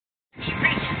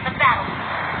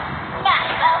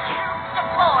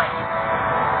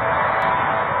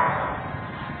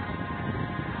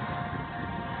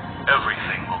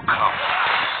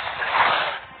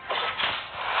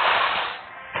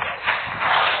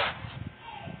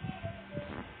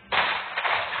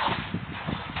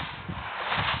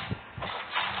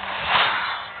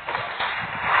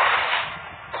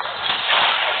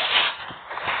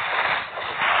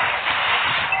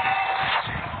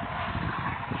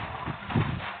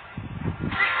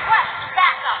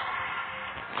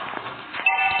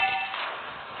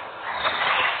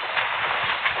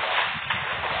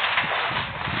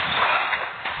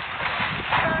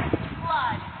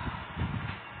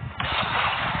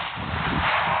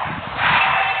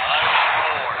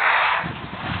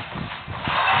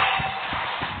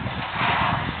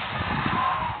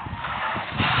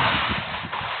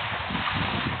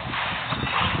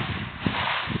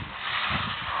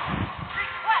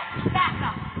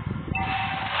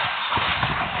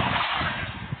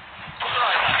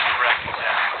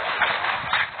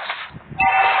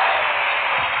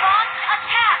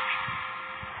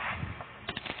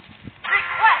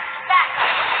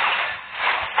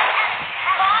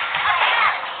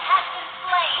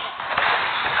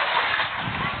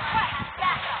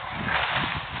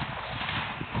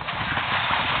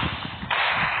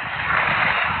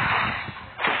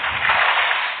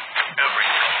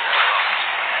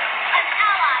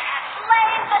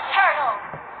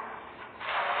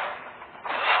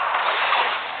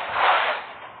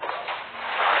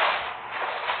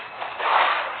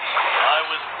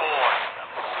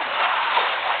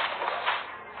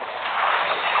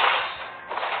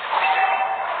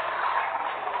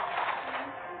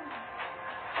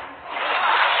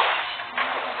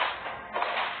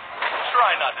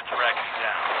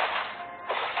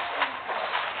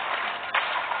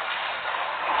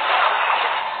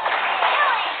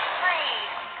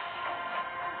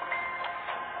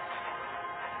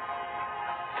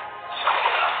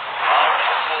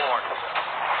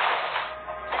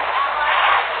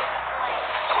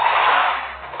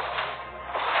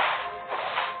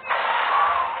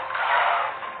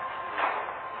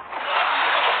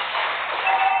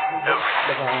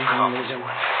come to an end.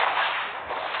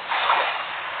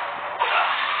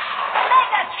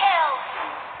 Mega kill!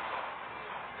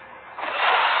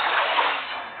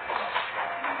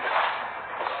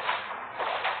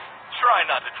 Try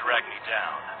not to drag me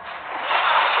down.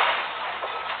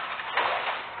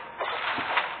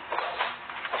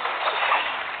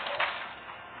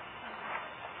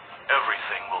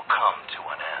 Everything will come to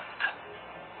an end.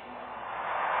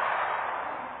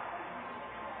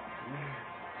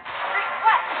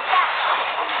 Request backup!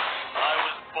 I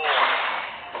was born.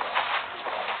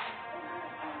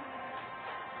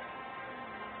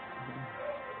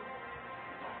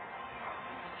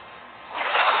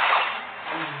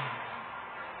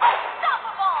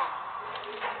 Unstoppable!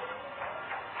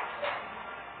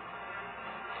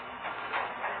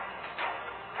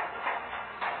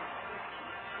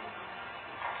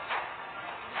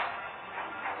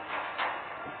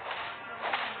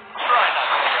 Try not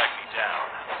to drag me down.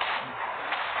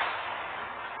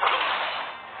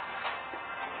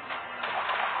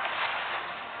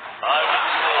 I was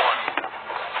born.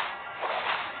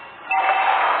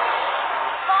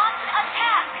 Launch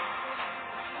attack!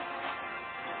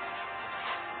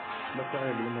 Basta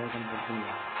ready mo kung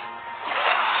pagpunta.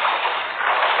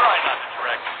 Try not to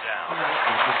drag me down.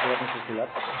 Susulat na susulat.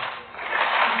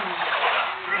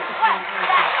 Request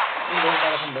backup! Hindi yung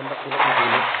para sa benda sulat na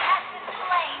sulat. Has been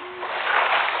slain.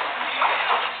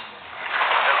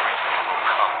 Everything will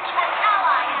come to An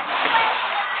ally has slain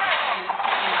the turtle.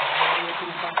 Slain an enemy.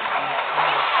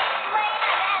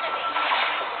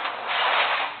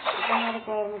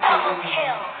 Double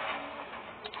kill.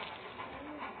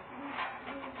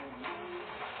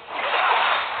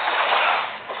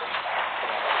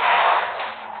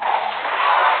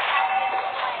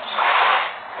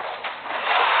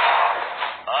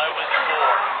 I was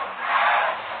born.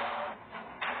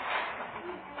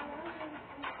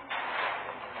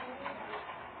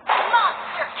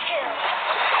 Monster kill.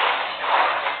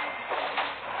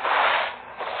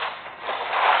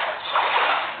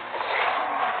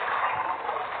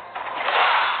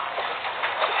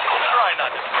 Try not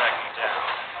to drag me down.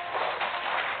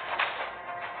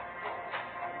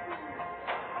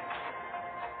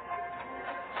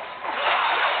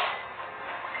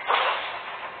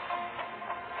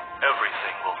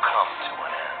 Everything will come to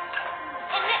an end.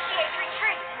 Initiate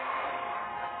retreat.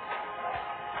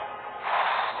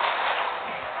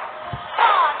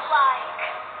 Godlike.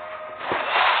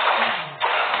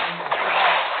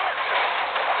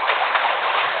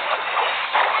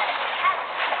 Enemy has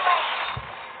been slain.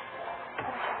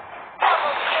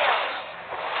 Double kill.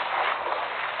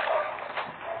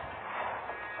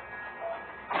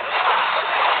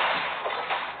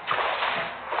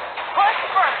 Push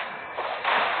first.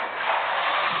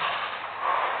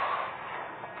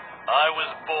 I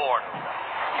was born.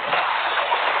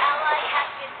 Ally has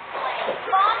been slain.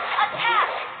 Launch attack.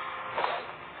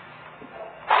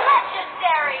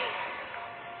 Legendary.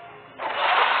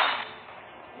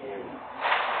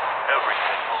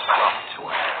 Everything will come to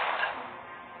an end.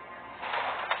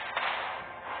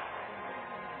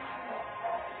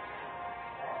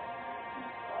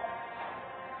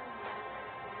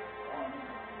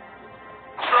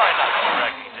 Try not to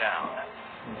drag me down.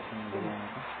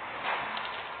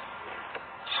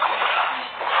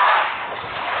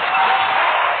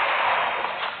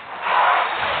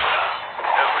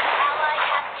 Everything. Ally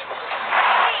has been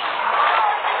slain.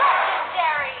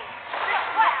 Legendary.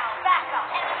 Request backup.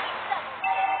 Enemy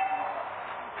subject.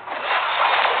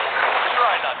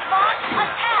 Try not to drag Launch me down.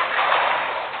 attack.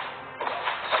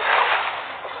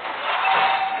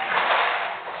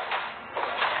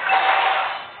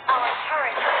 Our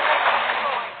turret has been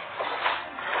destroyed.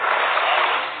 I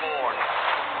was born.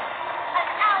 An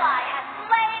ally has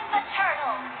slain the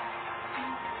turtle.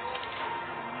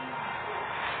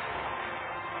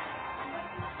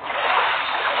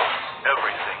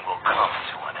 Everything will come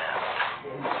to an end.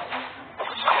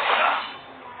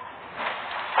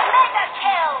 Mega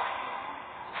kill.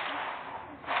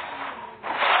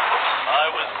 I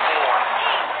was born.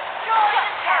 Destroy the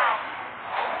turtle.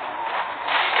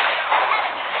 An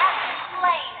enemy has been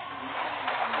slain.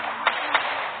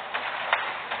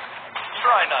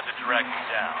 Try not to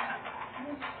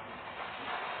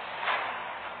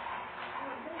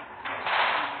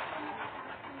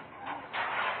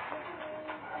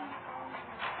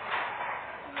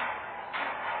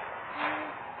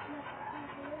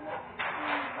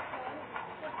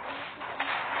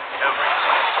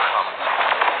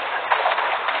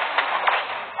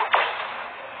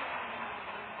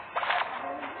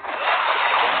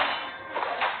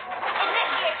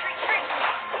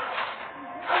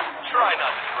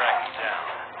drag me down.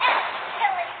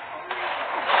 Killing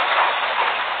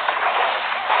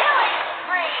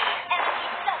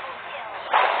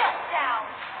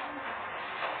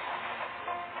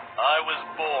was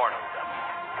born of them.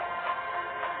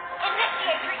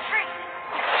 Initiate retreat.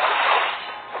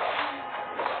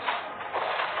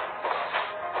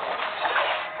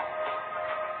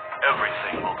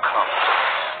 Everything will come to an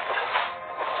end.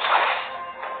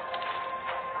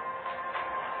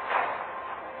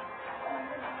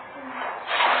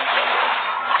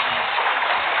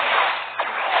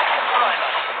 Try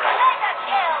not to direct. Mega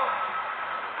kill.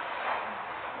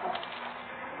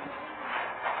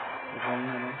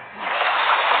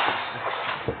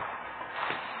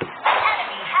 An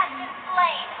enemy has been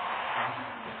slain.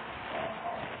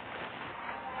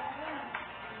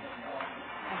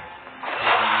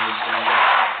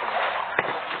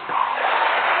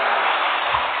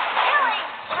 Killing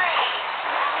spree.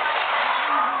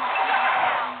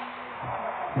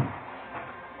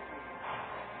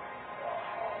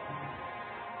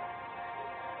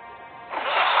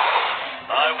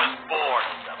 I was born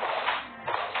of them.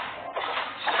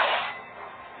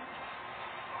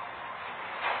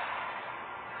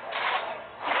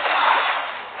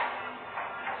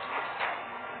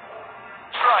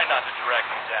 Try not to drag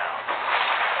me down.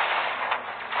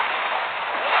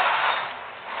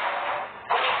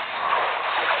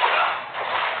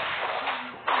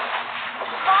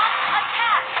 Launch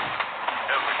attack.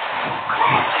 Everything will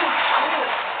come to an end.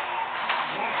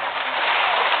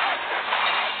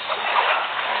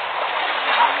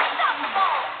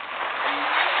 Unstoppable.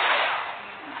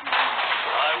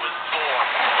 I was born.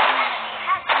 An enemy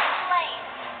has been slain.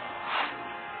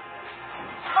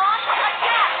 Launch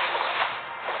attack.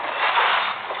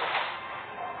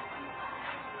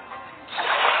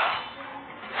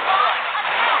 Launch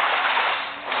attack.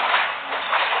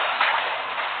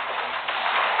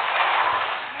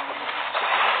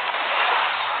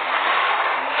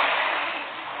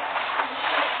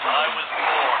 I was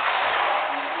born.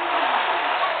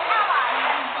 Ally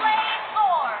has slain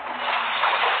Thor.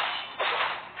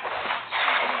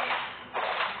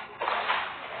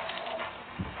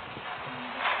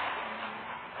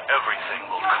 Everything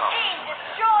will Your come team to an end.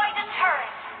 destroyed a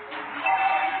turret.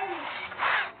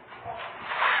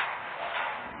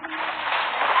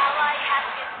 An ally has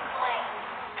been slain.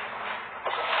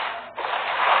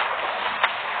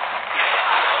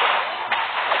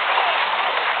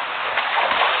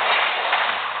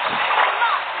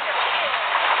 Monster kill.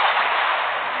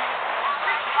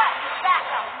 Request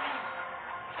backup.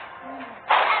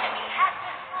 An enemy has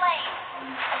been slain.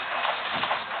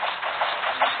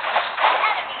 An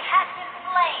enemy has been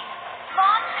slain.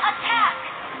 Launch attack.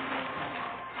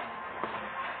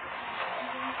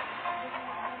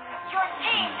 Your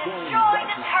team destroyed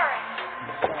a turret.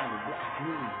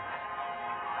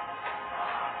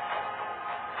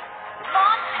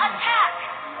 Launch attack.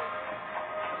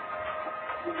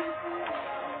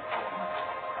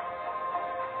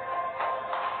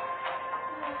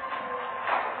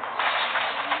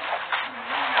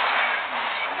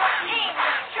 Your team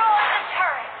destroyed a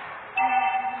turret.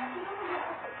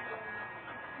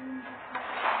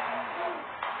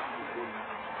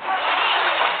 Your team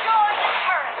destroyed a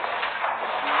turret.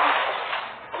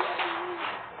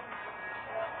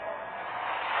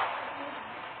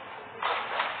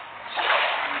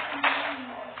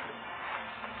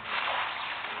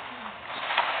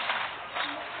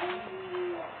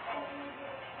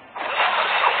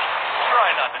 Try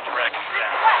not to drag me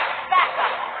down. Request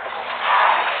backup.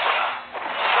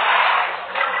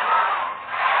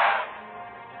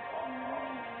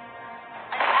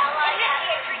 An ally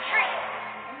initiate retreat.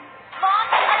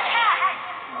 Launch attack has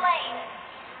been slain.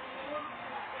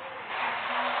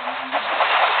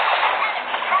 An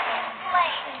enemy has been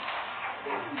slain.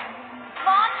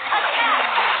 Launch attack.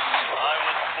 I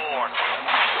was born. An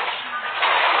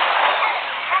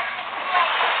enemy has been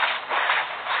slain.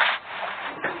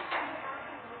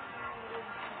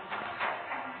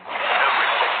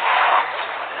 Everything will come to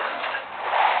an end.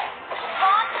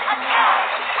 Launch attack.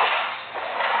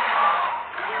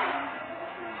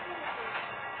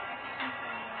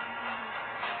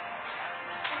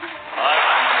 I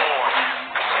was born.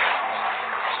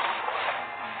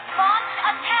 Launch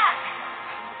attack.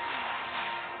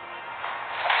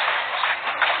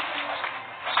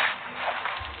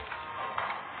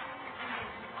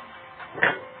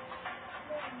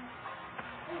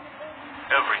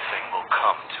 Everything will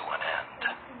come to an end.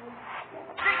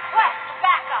 Request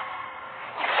backup.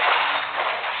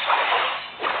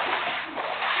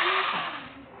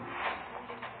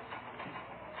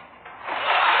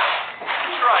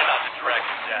 Try not to drag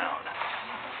me down.